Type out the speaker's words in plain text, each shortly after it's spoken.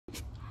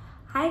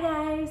Hi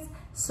guys!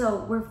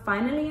 So we're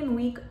finally in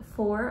week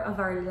 4 of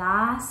our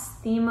last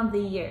theme of the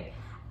year,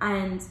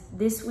 and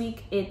this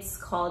week it's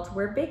called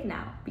We're Big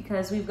Now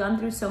because we've gone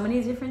through so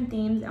many different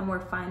themes and we're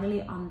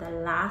finally on the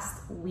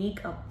last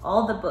week of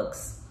all the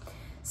books.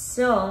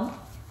 So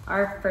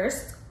our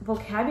first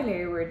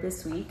vocabulary word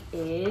this week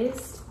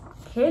is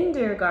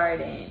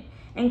kindergarten,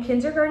 and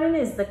kindergarten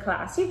is the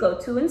class you go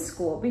to in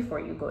school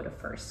before you go to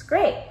first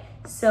grade.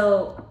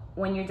 So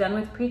when you're done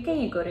with pre-K,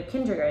 you go to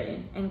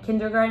kindergarten, and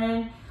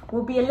kindergarten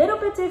will be a little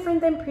bit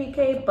different than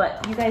pre-K,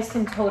 but you guys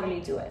can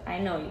totally do it. I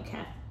know you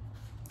can.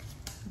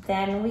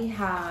 Then we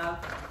have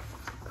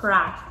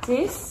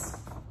practice.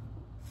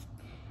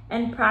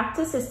 And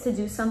practice is to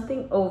do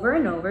something over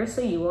and over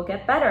so you will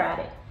get better at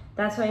it.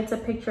 That's why it's a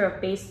picture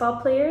of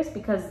baseball players,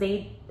 because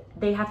they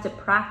have to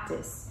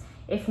practice.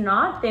 If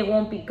not, they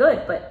won't be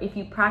good. But if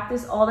you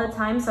practice all the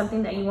time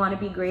something that you want to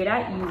be great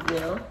at, you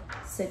will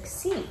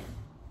succeed.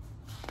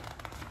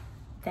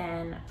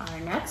 Then our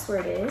next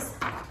word is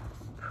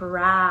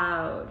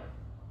proud.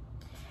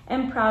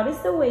 And proud is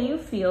the way you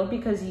feel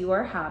because you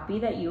are happy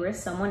that you or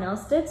someone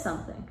else did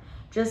something.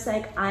 Just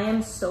like I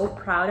am so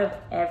proud of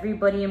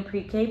everybody in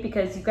pre-K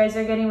because you guys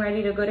are getting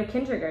ready to go to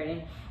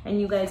kindergarten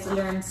and you guys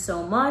learn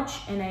so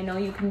much, and I know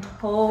you can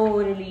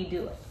totally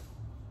do it.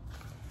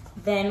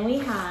 Then we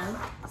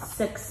have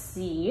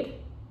succeed,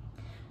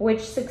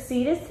 which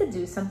succeed is to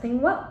do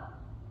something well.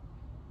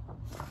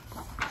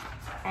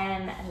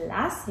 And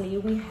lastly,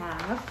 we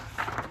have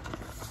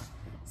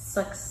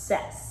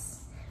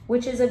success,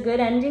 which is a good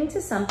ending to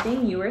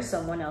something you or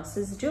someone else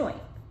is doing,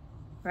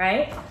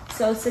 right?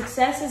 So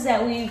success is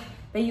that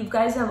you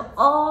guys have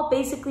all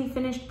basically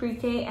finished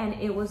pre-K, and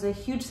it was a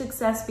huge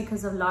success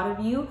because a lot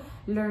of you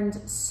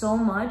learned so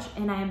much,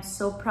 and I am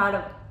so proud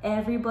of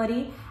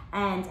everybody,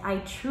 and I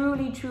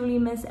truly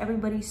miss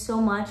everybody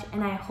so much,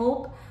 and I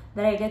hope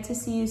that I get to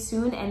see you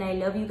soon, and I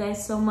love you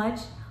guys so much.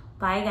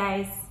 Bye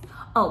guys.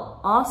 Oh,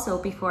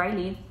 also before I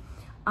leave,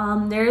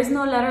 there is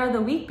no letter of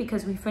the week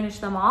because we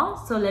finished them all.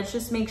 So let's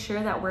just make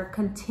sure that we're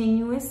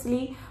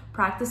continuously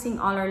practicing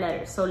all our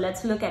letters. So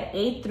let's look at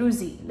A through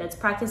Z. Let's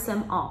practice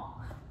them all.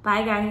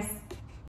 Bye guys.